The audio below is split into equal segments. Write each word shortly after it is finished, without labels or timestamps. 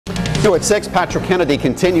New at 6, Patrick Kennedy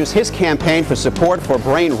continues his campaign for support for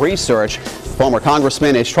brain research. The former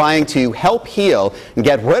congressman is trying to help heal and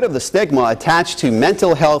get rid of the stigma attached to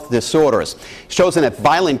mental health disorders. He's chosen a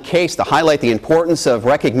violent case to highlight the importance of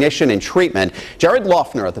recognition and treatment. Jared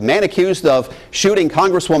Loughner, the man accused of shooting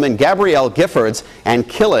Congresswoman Gabrielle Gifford and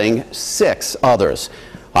killing 6 others.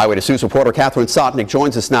 Eyewitness News reporter Catherine Sotnick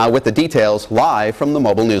joins us now with the details live from the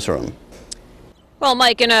mobile newsroom. Well,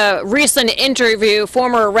 Mike, in a recent interview,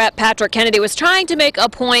 former Rep. Patrick Kennedy was trying to make a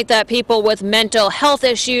point that people with mental health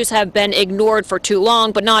issues have been ignored for too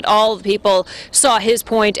long, but not all of the people saw his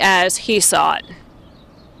point as he saw it.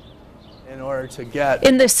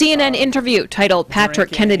 In the CNN interview titled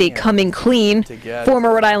Patrick Kennedy Coming Clean,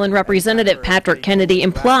 former Rhode Island Representative Patrick Kennedy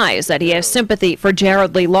implies that he has sympathy for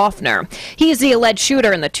Jared Lee Loughner. He is the alleged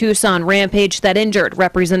shooter in the Tucson rampage that injured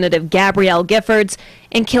Representative Gabrielle Gifford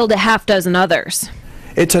and killed a half-dozen others.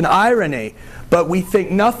 It's an irony, but we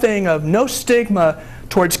think nothing of no stigma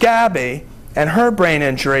towards Gabby and her brain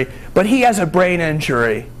injury, but he has a brain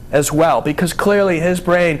injury as well, because clearly his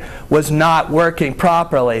brain was not working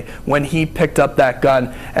properly when he picked up that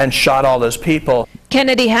gun and shot all those people.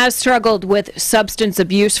 Kennedy has struggled with substance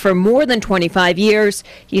abuse for more than 25 years.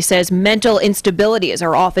 He says mental instabilities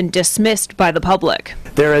are often dismissed by the public.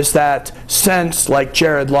 There is that sense, like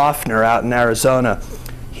Jared Loughner out in Arizona,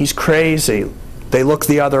 he's crazy. They look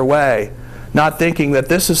the other way, not thinking that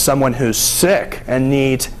this is someone who's sick and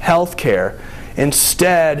needs health care.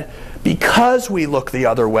 Instead, because we look the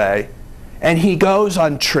other way and he goes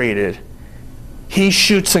untreated, he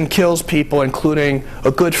shoots and kills people, including a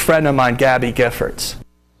good friend of mine, Gabby Gifford.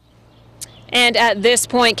 And at this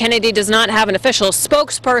point, Kennedy does not have an official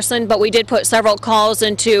spokesperson, but we did put several calls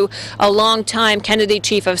into a longtime Kennedy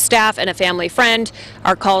chief of staff and a family friend.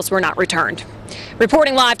 Our calls were not returned.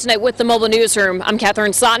 Reporting live tonight with the mobile newsroom, I'm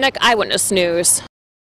Catherine Sotnick, Eyewitness News.